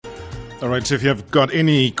All right, if you've got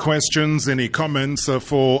any questions, any comments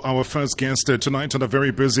for our first guest tonight on a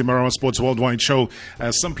very busy Marawa Sports Worldwide show,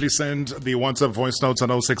 simply send the WhatsApp voice notes on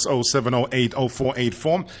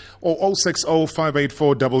 060-708-0484 or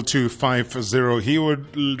 060-584-2250. He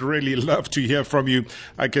would really love to hear from you.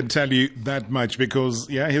 I can tell you that much because,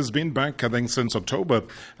 he's been back, I think, since October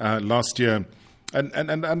last year.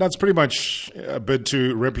 And that's pretty much a bit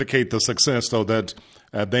to replicate the success, though, that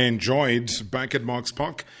they enjoyed back at Marks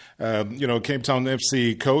Park. Cape Town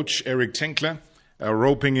FC coach Eric Tinkler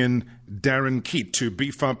roping in Darren Keet to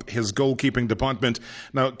beef up his goalkeeping department.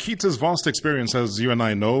 Now, Keet has vast experience, as you and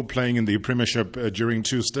I know, playing in the Premiership during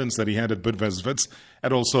 2 stints that he had at Bidvest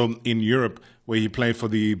and also in Europe, where he played for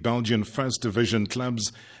the Belgian First Division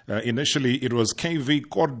clubs. Initially, it was KV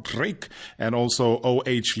Kortrijk and also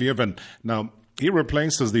OH Leuven. Now, he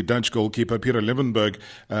replaces the Dutch goalkeeper Peter Leeuwenburg,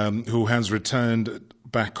 who has returned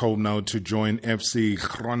back home now to join FC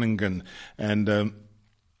Groningen. And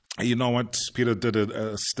you know what? Peter did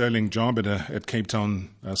a sterling job at Cape Town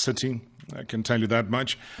City. I can tell you that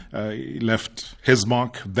much. He left his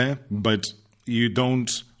mark there, but you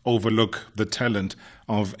don't overlook the talent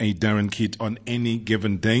of a Darren Keet on any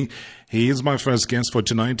given day. He is my first guest for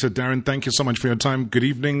tonight. Darren, thank you so much for your time. Good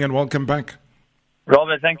evening and welcome back.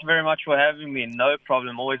 Robert, thank you very much for having me. No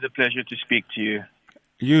problem. Always a pleasure to speak to you.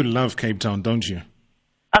 You love Cape Town, don't you?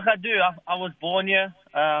 I do. I was born here,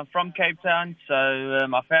 from Cape Town, so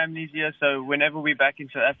my family's here. So whenever we're back in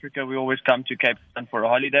South Africa, we always come to Cape Town for a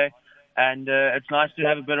holiday. And it's nice to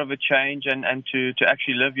have a bit of a change and to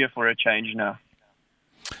actually live here for a change now.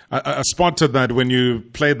 I spotted that when you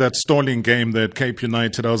played that stalling game there at Cape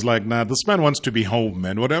United. I was like, nah, this man wants to be home,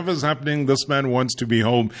 man. Whatever's happening, this man wants to be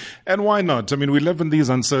home. And why not? I mean, we live in these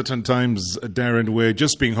uncertain times, Darren, where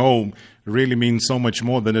just being home really means so much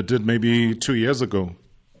more than it did maybe 2 years ago.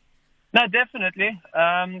 No, definitely.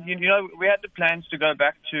 We had the plans to go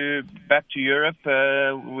back to Europe.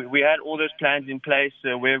 We had all those plans in place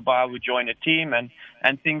whereby I would join a team, and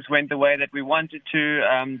things went the way that we wanted to.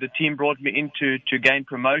 The team brought me in to gain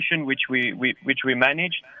promotion, which we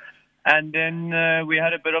managed, and then we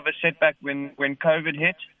had a bit of a setback when COVID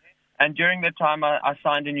hit. And during that time, I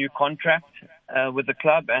signed a new contract with the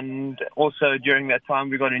club, and also during that time,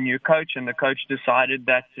 we got a new coach, and the coach decided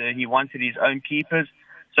that he wanted his own keepers.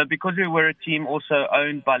 So because we were a team also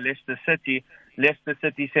owned by Leicester City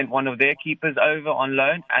sent one of their keepers over on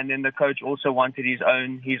loan, and then the coach also wanted his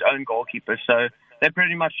own goalkeeper. So they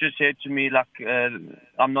pretty much just said to me, like,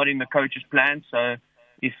 I'm not in the coach's plan, so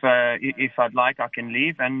if I'd like, I can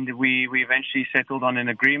leave. And we eventually settled on an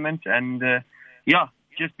agreement, and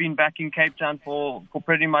just been back in Cape Town for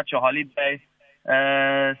pretty much a holiday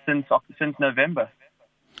since November.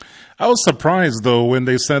 I was surprised, though, when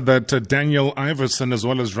they said that Daniel Iverson as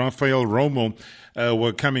well as Rafael Romo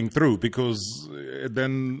were coming through, because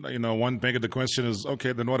then, one big of the question is,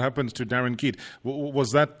 okay, then what happens to Darren Keet?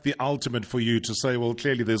 Was that the ultimate for you to say, well,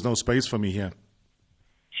 clearly there's no space for me here?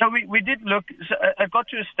 So we did look. So it got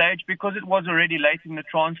to a stage, because it was already late in the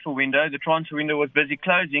transfer window. The transfer window was busy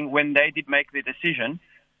closing when they did make their decision.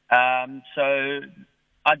 So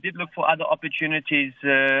I did look for other opportunities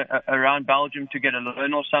around Belgium to get a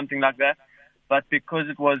loan or something like that. But because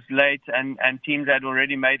it was late and teams had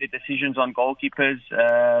already made their decisions on goalkeepers,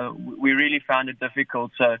 we really found it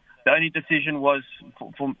difficult. So the only decision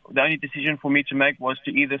for me to make was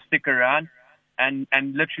to either stick around and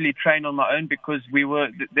literally train on my own, because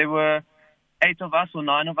there were 8 of us or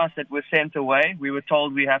 9 of us that were sent away. We were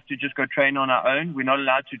told we have to just go train on our own. We're not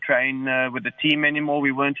allowed to train with the team anymore.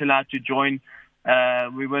 We weren't allowed to join.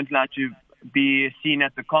 We weren't allowed to be seen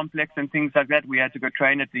at the complex and things like that. We had to go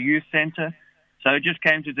train at the youth center. So it just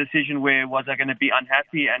came to a decision where was I going to be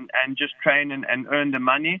unhappy and just train and earn the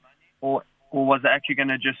money, or was I actually going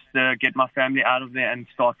to just get my family out of there and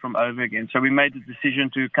start from over again? So we made the decision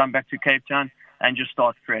to come back to Cape Town and just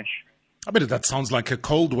start fresh. I mean, that sounds like a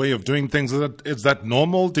cold way of doing things. Is that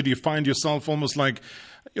normal? Did you find yourself almost like,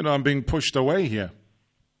 I'm being pushed away here?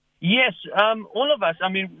 Yes, all of us. I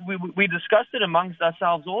mean, we discussed it amongst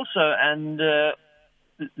ourselves also, and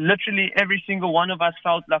literally every single one of us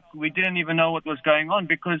felt like we didn't even know what was going on,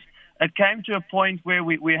 because it came to a point where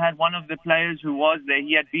we had one of the players who was there.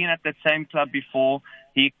 He had been at that same club before.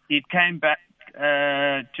 He came back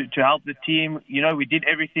to help the team. We did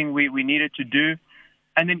everything we needed to do.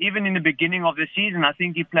 And then even in the beginning of the season, I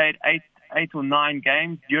think he played eight or 9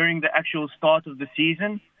 games during the actual start of the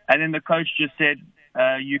season. And then the coach just said,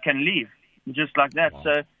 you can leave, just like that. Wow.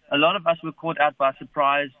 So a lot of us were caught out by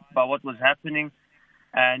surprise by what was happening.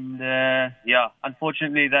 And,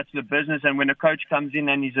 unfortunately, that's the business. And when a coach comes in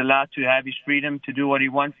and he's allowed to have his freedom to do what he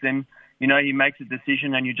wants, then he makes a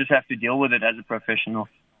decision and you just have to deal with it as a professional.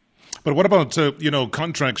 But what about,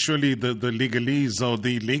 contracts? Surely the legalese or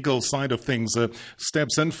the legal side of things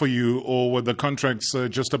steps in for you, or were the contracts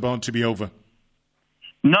just about to be over?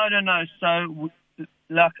 No. So,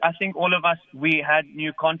 look, I think all of us, we had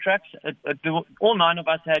new contracts. All 9 of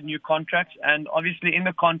us had new contracts. And obviously in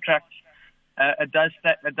the contracts, it does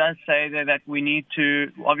say there that we need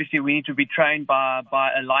to be trained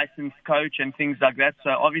by a licensed coach and things like that.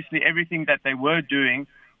 So obviously everything that they were doing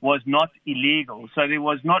was not illegal. So there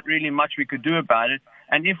was not really much we could do about it.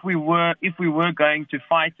 And if we were going to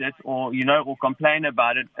fight it or complain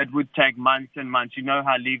about it, it would take months and months. You know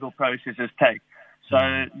how legal processes take. So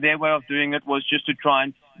their way of doing it was just to try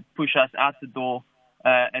and push us out the door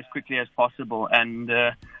as quickly as possible. And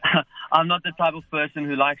I'm not the type of person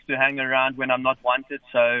who likes to hang around when I'm not wanted.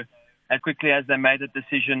 So as quickly as they made a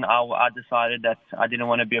decision, I decided that I didn't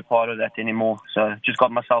want to be a part of that anymore. So just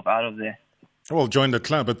got myself out of there. Well, join the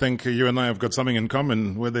club. I think you and I have got something in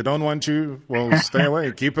common. Where they don't want you, well, stay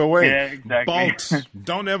away, keep away. Yeah, exactly. Bolt,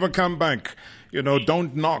 don't ever come back.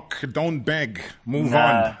 Don't knock, don't beg, move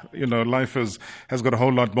on. Life has got a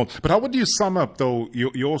whole lot more. But how would you sum up, though,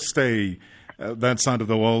 your stay that side of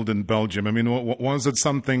the world in Belgium? I mean, was it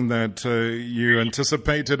something that you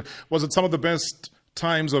anticipated? Was it some of the best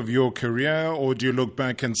times of your career, or do you look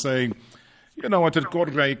back and say, you know what, at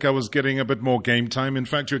Kortrijk I was getting a bit more game time. In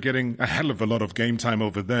fact, you're getting a hell of a lot of game time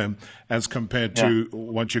over there as compared to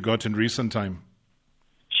what you got in recent time.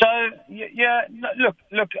 So,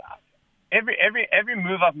 look, every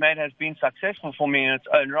move I've made has been successful for me in its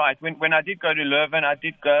own right. When I did go to Leuven, I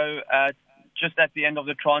did go just at the end of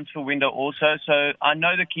the transfer window also. So I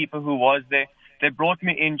know the keeper who was there. They brought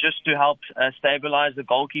me in just to help stabilize the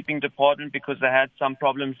goalkeeping department because they had some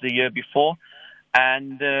problems the year before.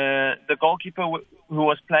 And the goalkeeper who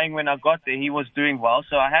was playing when I got there, he was doing well.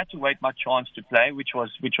 So I had to wait my chance to play, which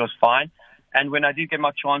was fine. And when I did get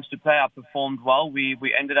my chance to play, I performed well. We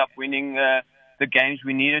ended up winning the games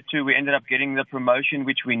we needed to. We ended up getting the promotion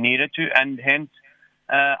which we needed to, and hence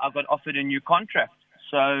I got offered a new contract.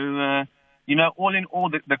 So all in all,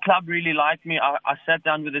 the club really liked me. I sat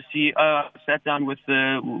down with the CEO, I sat down with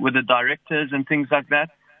the directors and things like that.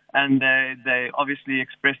 And they obviously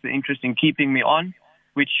expressed the interest in keeping me on,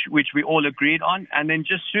 which we all agreed on. And then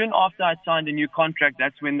just soon after I signed a new contract,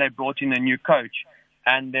 that's when they brought in a new coach.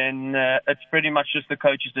 And then it's pretty much just the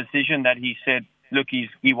coach's decision that he said, look,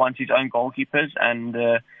 he wants his own goalkeepers, and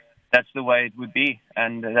that's the way it would be.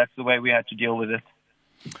 And that's the way we had to deal with it.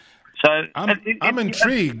 So I'm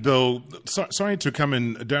intrigued, though. Sorry to come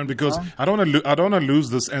in, Darren, because I don't want to lose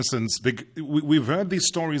this essence. We've heard these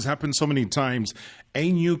stories happen so many times.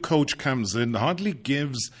 A new coach comes in, hardly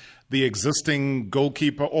gives the existing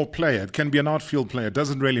goalkeeper or player. It can be an outfield player. It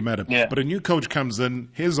doesn't really matter. Yeah. But a new coach comes in,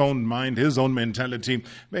 his own mind, his own mentality,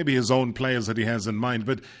 maybe his own players that he has in mind.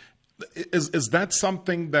 But is that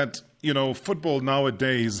something that football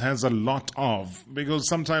nowadays has a lot of? Because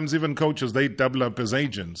sometimes even coaches, they double up as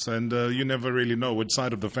agents, and you never really know which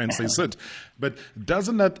side of the fence they sit. But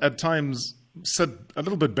doesn't that at times sit a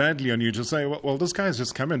little bit badly on you to say, well, this guy's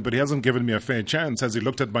just come in, but he hasn't given me a fair chance? Has he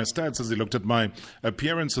looked at my stats? Has he looked at my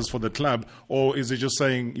appearances for the club? Or is he just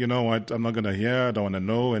saying, you know what, I'm not going to hear, I don't want to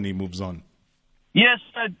know, and he moves on? Yes,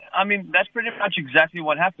 I mean, that's pretty much exactly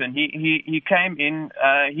what happened. He came in,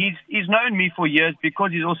 he's known me for years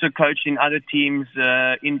because he's also coached in other teams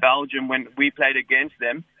in Belgium when we played against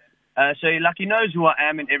them. So he knows who I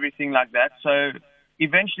am and everything like that. So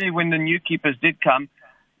eventually when the new keepers did come,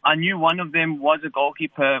 I knew one of them was a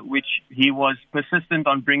goalkeeper which he was persistent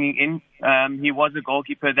on bringing in. He was a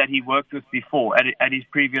goalkeeper that he worked with before at his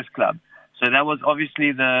previous club. So that was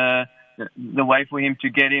obviously the way for him to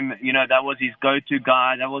get him. That was his go-to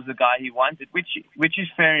guy. That was the guy he wanted, which is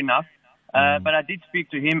fair enough. But I did speak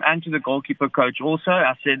to him and to the goalkeeper coach also.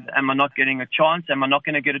 I said, am I not getting a chance? Am I not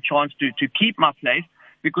going to get a chance to keep my place?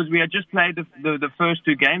 Because we had just played the first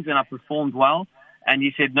 2 games and I performed well. And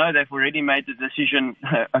he said, no, they've already made the decision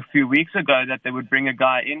a few weeks ago that they would bring a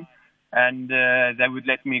guy in and they would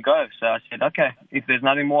let me go. So I said, okay, if there's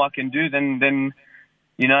nothing more I can do, then I'm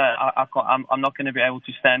not going to be able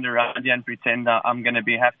to stand around here and pretend that I'm going to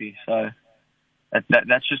be happy. So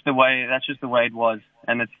that's just the way it was,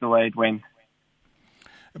 and it's the way it went.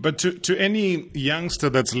 But to any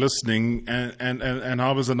youngster that's listening and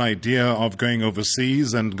harbors an idea of going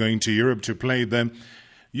overseas and going to Europe to play them,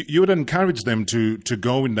 you would encourage them to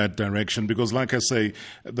go in that direction, because like I say,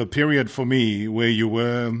 the period for me where you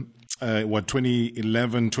were what,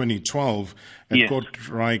 2011, 2012 at Yes.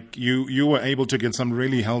 Kortrijk, you were able to get some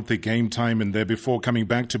really healthy game time in there before coming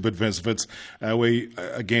back to Bidvest, where,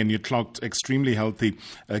 again, you clocked extremely healthy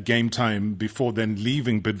game time before then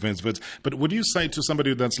leaving Bidvest. But would you say to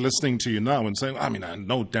somebody that's listening to you now and saying, I mean, I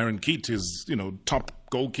know Darren Keet is, top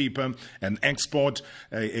goalkeeper, an export,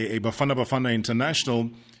 a Bafana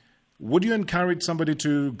international. Would you encourage somebody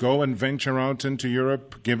to go and venture out into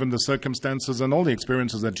Europe, given the circumstances and all the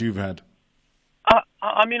experiences that you've had?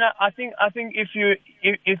 I think if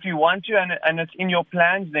you want to and it's in your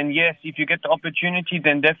plans, then yes. If you get the opportunity,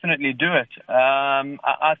 then definitely do it.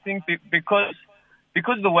 I think because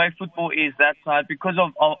the way football is that side, because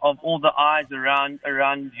of all the eyes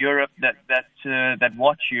around Europe that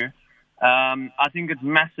watch you. I think it's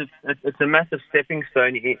massive. It's a massive stepping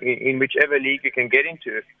stone in whichever league you can get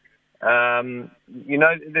into. There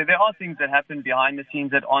are things that happen behind the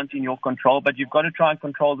scenes that aren't in your control, but you've got to try and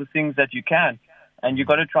control the things that you can, and you've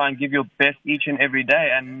got to try and give your best each and every day.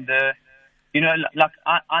 And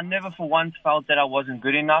I never for once felt that I wasn't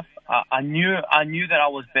good enough. I knew that I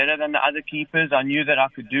was better than the other keepers. I knew that I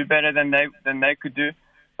could do better than they could do.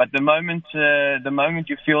 But the moment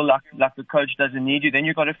you feel like the coach doesn't need you, then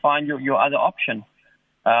you've got to find your other option.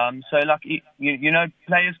 Players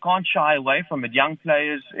can't shy away from it. Young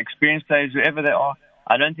players, experienced players, whoever they are,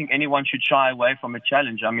 I don't think anyone should shy away from a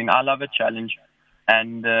challenge. I mean, I love a challenge.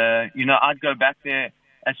 And, I'd go back there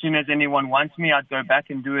as soon as anyone wants me. I'd go back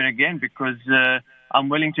and do it again because I'm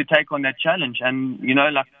willing to take on that challenge. And,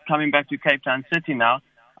 coming back to Cape Town City now,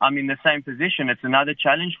 I'm in the same position. It's another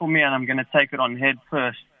challenge for me, and I'm going to take it on head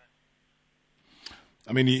first.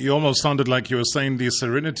 I mean, you almost sounded like you were saying the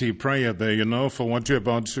serenity prayer there, for what you're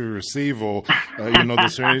about to receive, or, the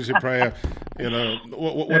serenity prayer,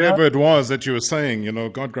 whatever it was that you were saying,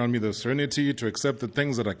 God grant me the serenity to accept the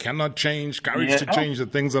things that I cannot change, courage to change the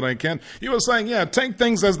things that I can. You were saying, take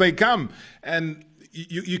things as they come. And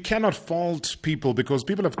you cannot fault people because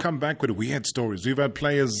people have come back with weird stories. We've had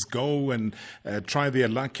players go and try their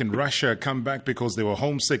luck in Russia, come back because they were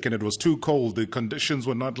homesick and it was too cold. The conditions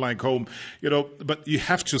were not like home, but you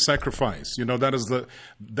have to sacrifice. That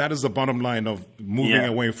is the bottom line of moving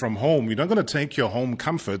away from home. You're not going to take your home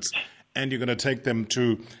comforts and you're going to take them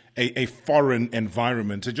to a foreign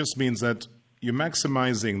environment. It just means that you're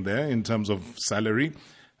maximizing there in terms of salary.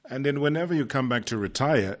 And then whenever you come back to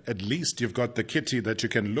retire, at least you've got the kitty that you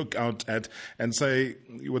can look out at and say,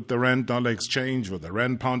 with the rand-dollar exchange or the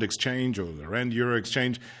rand-pound exchange or the rand-euro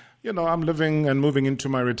exchange, I'm living and moving into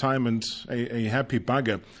my retirement a happy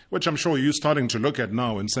bugger, which I'm sure you're starting to look at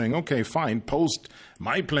now and saying, okay, fine, post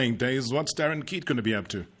my playing days, what's Darren Keet going to be up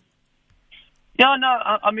to? Yeah, no,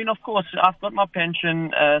 I mean, of course, I've got my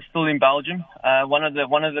pension still in Belgium. One of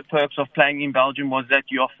the perks of playing in Belgium was that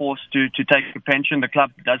you are forced to take a pension. The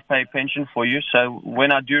club does pay a pension for you. So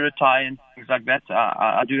when I do retire and things like that,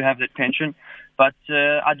 I do have that pension. But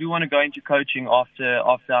I do want to go into coaching after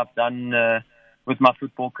I've done with my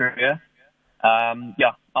football career. I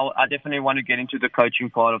definitely want to get into the coaching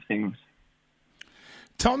part of things.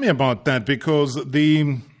 Tell me about that, because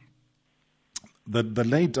the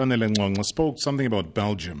late Anele Ngqongqo spoke something about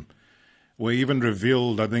Belgium, where he even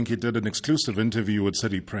revealed, I think he did an exclusive interview with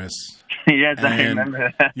City Press. Yes, I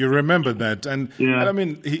remember that. You remember that. And I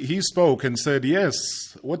mean, he spoke and said,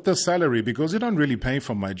 yes, with the salary, because you don't really pay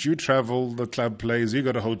for much. You travel, the club pays. You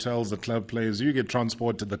go to hotels, the club pays. You get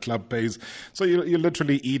transported, the club pays. So you're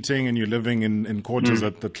literally eating and you're living in quarters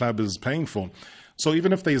that the club is paying for. So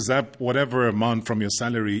even if they zap whatever amount from your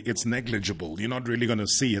salary, it's negligible. You're not really going to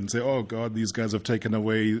see and say, oh, God, these guys have taken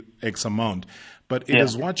away X amount. But it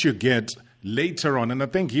is what you get later on. And I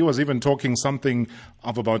think he was even talking something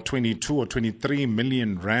of about 22 or 23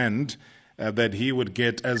 million rand that he would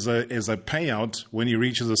get as a payout when he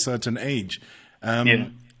reaches a certain age.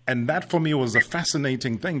 And that for me was a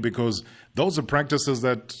fascinating thing, because those are practices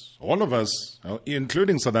that all of us,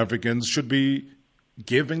 including South Africans, should be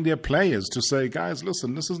giving their players, to say, guys,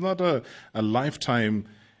 listen, this is not a lifetime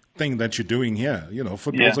thing that you're doing here.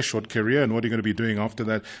 Football's a short career, and what are you going to be doing after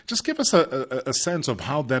that? Just give us a sense of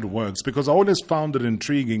how that works, because I always found it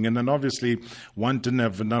intriguing. And then obviously one didn't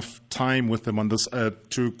have enough time with them on this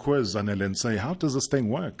to quiz Anele and say, how does this thing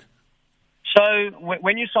work? So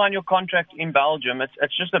when you sign your contract in Belgium,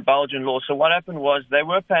 it's just a Belgian law. So what happened was they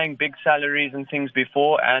were paying big salaries and things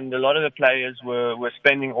before, and a lot of the players were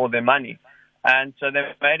spending all their money. And so they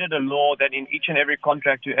made it a law that in each and every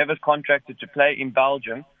contract, whoever's contracted to play in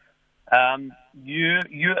Belgium,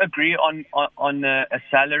 you agree on a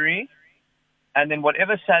salary, And then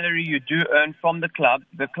whatever salary you do earn from the club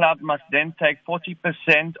must then take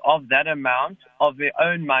 40% of that amount of their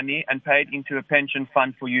own money and pay it into a pension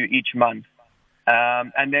fund for you each month.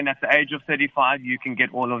 And then at the age of 35, you can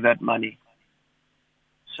get all of that money.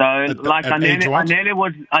 So, Anele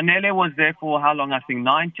was there for how long? I think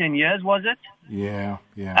 9-10 years, was it? Yeah.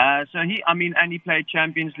 And he played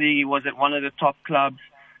Champions League. He was at one of the top clubs.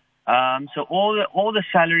 So all the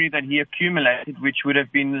salary that he accumulated, which would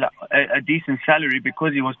have been a decent salary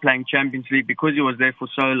because he was playing Champions League, because he was there for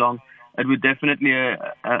so long, it would definitely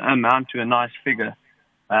amount to a nice figure.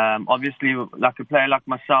 Obviously, like a player like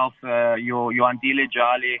myself, your Andile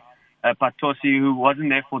Jali, Patosi, who wasn't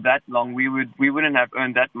there for that long, we wouldn't have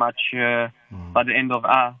earned that much by the end of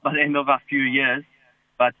our few years.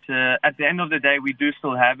 But at the end of the day, we do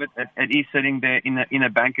still have it. It is sitting there in a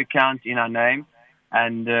bank account in our name.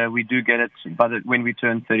 And we do get it when we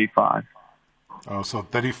turn 35. Oh, so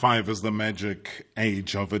 35 is the magic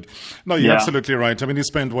age of it. No, you're absolutely right. I mean, he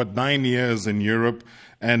spent, 9 years in Europe,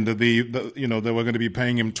 and they were going to be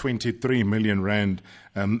paying him 23 million rand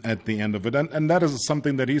at the end of it. And that is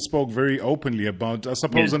something that he spoke very openly about, I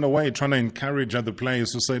suppose, in a way, trying to encourage other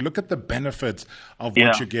players to say, look at the benefits of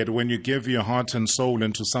what you get when you give your heart and soul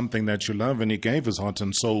into something that you love. And he gave his heart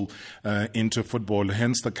and soul into football,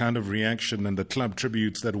 hence the kind of reaction and the club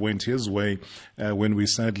tributes that went his way when we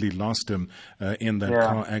sadly lost him in that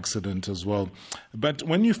car accident as well. But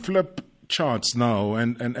when you flip charts now,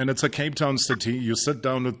 and it's a Cape Town city, you sit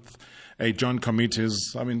down with John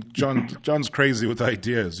Committees. I mean, John's crazy with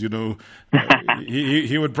ideas. He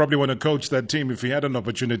would probably want to coach that team if he had an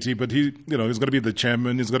opportunity. But he's going to be the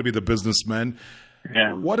chairman. He's going to be the businessman.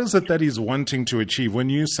 Yeah. What is it that he's wanting to achieve? When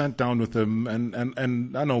you sat down with him,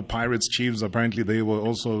 and I know Pirates, Chiefs, apparently they were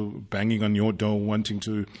also banging on your door wanting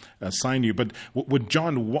to sign you. But with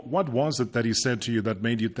John, what was it that he said to you that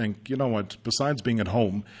made you think, you know what? Besides being at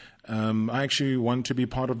home, I actually want to be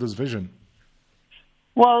part of this vision.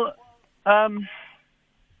 Well.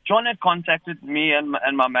 John had contacted me and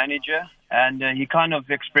my manager, and he kind of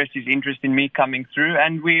expressed his interest in me coming through,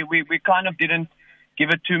 and we kind of didn't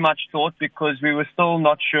give it too much thought because we were still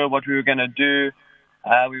not sure what we were going to do.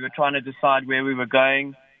 We were trying to decide where we were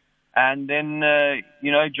going, and then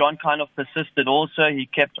John kind of persisted also. He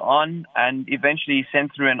kept on, and eventually he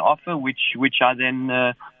sent through an offer which I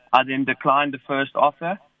then declined the first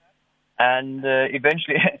offer. And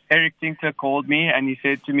eventually, Eric Tinkler called me and he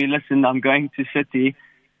said to me, "Listen, I'm going to City.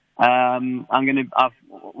 That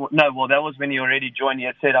was when he already joined. He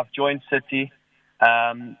had said, I've joined City.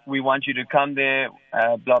 We want you to come there,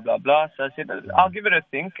 blah, blah, blah." So I said, I'll give it a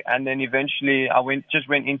think. And then eventually I went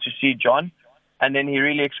in to see John. And then he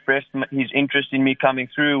really expressed his interest in me coming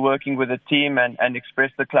through, working with the team and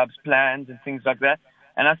expressed the club's plans and things like that.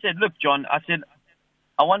 And I said, "Look, John," I said,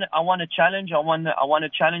 I want a challenge. I want a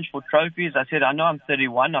challenge for trophies. I said, I know I'm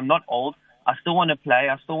 31. I'm not old. I still want to play.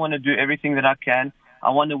 I still want to do everything that I can.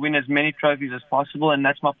 I want to win as many trophies as possible, and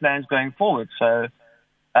that's my plans going forward. So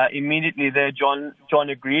immediately there, John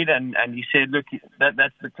agreed, and he said, look,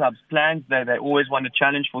 that's the club's plans. They always want to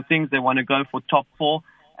challenge for things. They want to go for top 4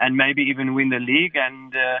 and maybe even win the league.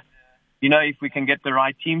 And if we can get the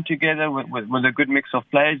right team together with a good mix of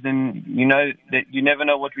players, then that you never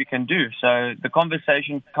know what we can do. So the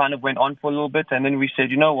conversation kind of went on for a little bit, and then we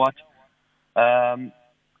said, you know what?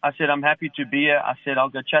 I said, I'm happy to be here. I said, I'll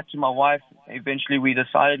go chat to my wife. Eventually we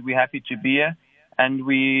decided we're happy to be here, and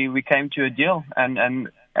we came to a deal. And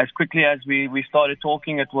as quickly as we started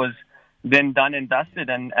talking, it was then done and dusted,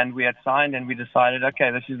 and we had signed, and we decided,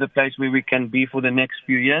 okay, this is the place where we can be for the next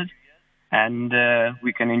few years. And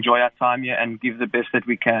we can enjoy our time here and give the best that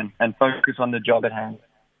we can and focus on the job at hand.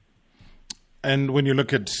 And when you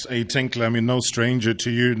look at a Tinkler, I mean, no stranger to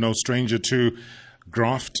you, no stranger to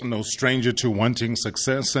graft, no stranger to wanting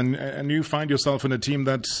success, and you find yourself in a team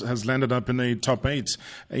that has landed up in a top 8,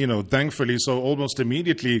 thankfully. So almost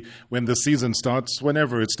immediately when the season starts,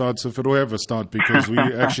 whenever it starts, if it will ever start, because we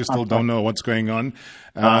actually still don't know what's going on,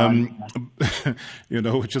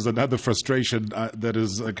 which is another frustration that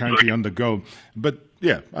is currently on the go. But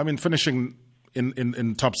yeah, I mean, finishing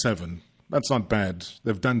in top 7, that's not bad.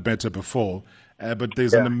 They've done better before, but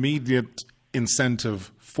there's an immediate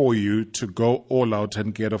incentive for you to go all out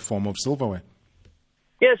and get a form of silverware.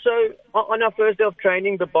 Yeah, so on our first day of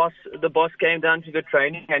training, the boss came down to the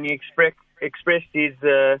training, and he expressed his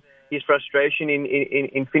frustration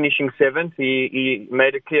in finishing 7th. He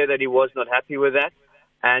made it clear that he was not happy with that,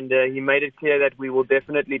 and he made it clear that we will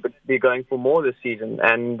definitely be going for more this season.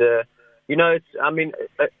 And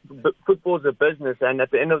football's a business, and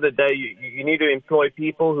at the end of the day, you need to employ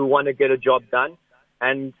people who want to get a job done.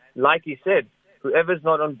 And like he said, Whoever's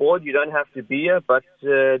not on board, you don't have to be here. But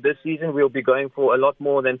this season, we'll be going for a lot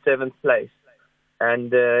more than 7th place.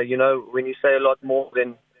 And, when you say a lot more,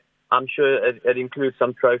 then I'm sure it includes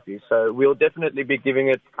some trophies. So we'll definitely be giving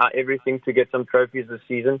it everything to get some trophies this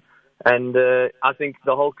season. And I think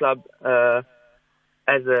the whole club,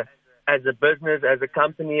 as a business, as a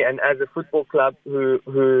company, and as a football club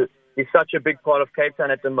who is such a big part of Cape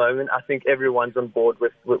Town at the moment, I think everyone's on board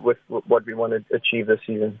with what we want to achieve this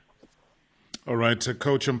season. All right,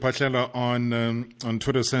 Coach Mpatlela on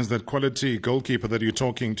Twitter says that quality goalkeeper that you're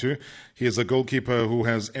talking to, he is a goalkeeper who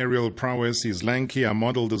has aerial prowess. He's lanky. I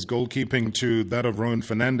modeled his goalkeeping to that of Rowan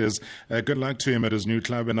Fernandez. Good luck to him at his new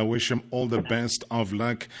club, and I wish him all the best of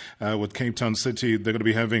luck with Cape Town City. They're going to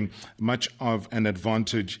be having much of an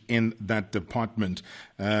advantage in that department.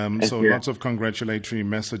 So lots of congratulatory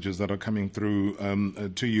messages that are coming through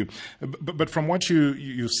to you. But from what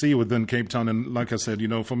you see within Cape Town, and like I said,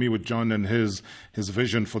 for me with John and his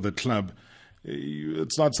vision for the club,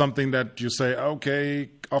 it's not something that you say,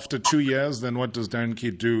 okay, after 2 years, then what does Darren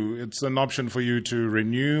Keet do? It's an option for you to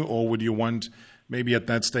renew, or would you want maybe at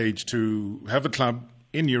that stage to have a club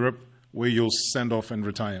in Europe where you'll send off and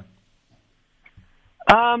retire?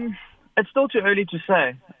 It's still too early to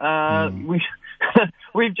say.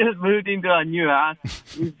 We've just moved into our new house.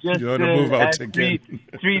 We've just you want to move out again.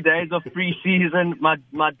 3 days of pre-season.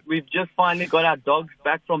 We've just finally got our dogs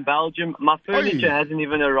back from Belgium. My furniture hasn't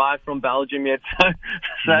even arrived from Belgium yet. So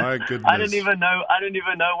my goodness. I don't even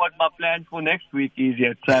know what my plan for next week is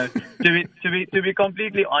yet. So to be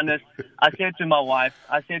completely honest, I said to my wife,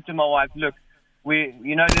 look,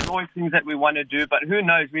 there's always things that we want to do, but who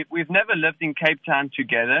knows? We've never lived in Cape Town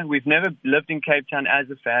together. We've never lived in Cape Town as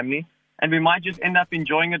a family. And we might just end up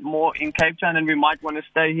enjoying it more in Cape Town, and we might want to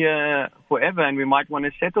stay here forever, and we might want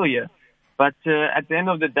to settle here. But at the end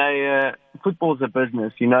of the day, football's a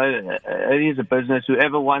business. It is a business.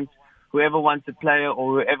 Whoever wants a player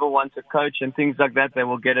or whoever wants a coach and things like that, they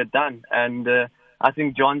will get it done. And I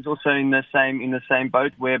think John's also in the same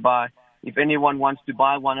boat, whereby if anyone wants to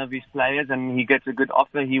buy one of his players and he gets a good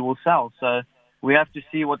offer, he will sell. So we have to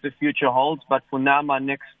see what the future holds. But for now, my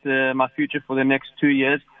future for the next 2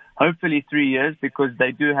 years. Hopefully 3 years, because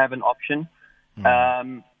they do have an option.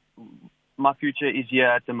 My future is here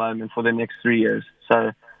at the moment for the next 3 years.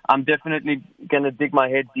 So I'm definitely going to dig my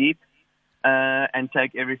head deep and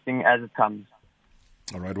take everything as it comes.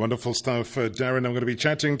 All right, wonderful stuff. Darren, I'm going to be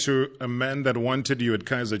chatting to a man that wanted you at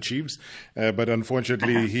Kaizer Chiefs, but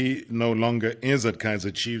unfortunately he no longer is at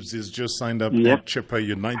Kaizer Chiefs. He's just signed up at Chipper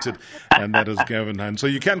United, and that is Gavin Hunt. So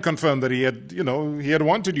you can confirm that he had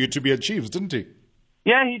wanted you to be at Chiefs, didn't he?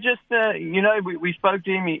 Yeah, he just, we spoke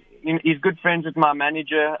to him. He's good friends with my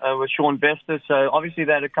manager, with Sean Bester. So obviously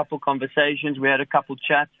they had a couple conversations. We had a couple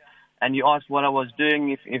chats, and he asked what I was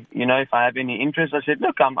doing, if I have any interest. I said,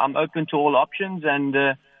 look, I'm open to all options.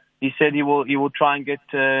 And he said he will try and get.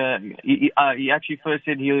 He actually first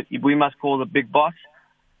said we must call the big boss,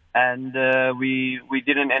 and we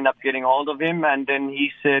didn't end up getting hold of him. And then he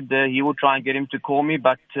said he will try and get him to call me,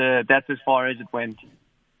 but that's as far as it went.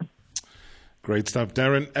 Great stuff.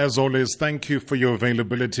 Darren, as always, thank you for your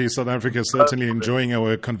availability. South Africa is certainly enjoying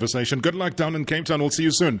our conversation. Good luck down in Cape Town. We'll see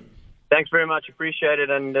you soon. Thanks very much. Appreciate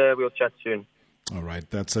it, and we'll chat soon. All right,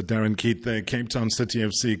 that's Darren Keet, the Cape Town City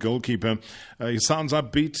FC goalkeeper. He sounds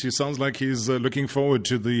upbeat. He sounds like he's looking forward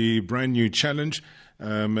to the brand new challenge.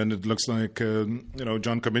 And it looks like,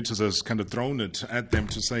 John Committers has kind of thrown it at them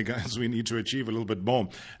to say, guys, we need to achieve a little bit more.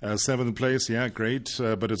 7th place, yeah, great,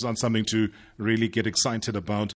 but it's not something to really get excited about.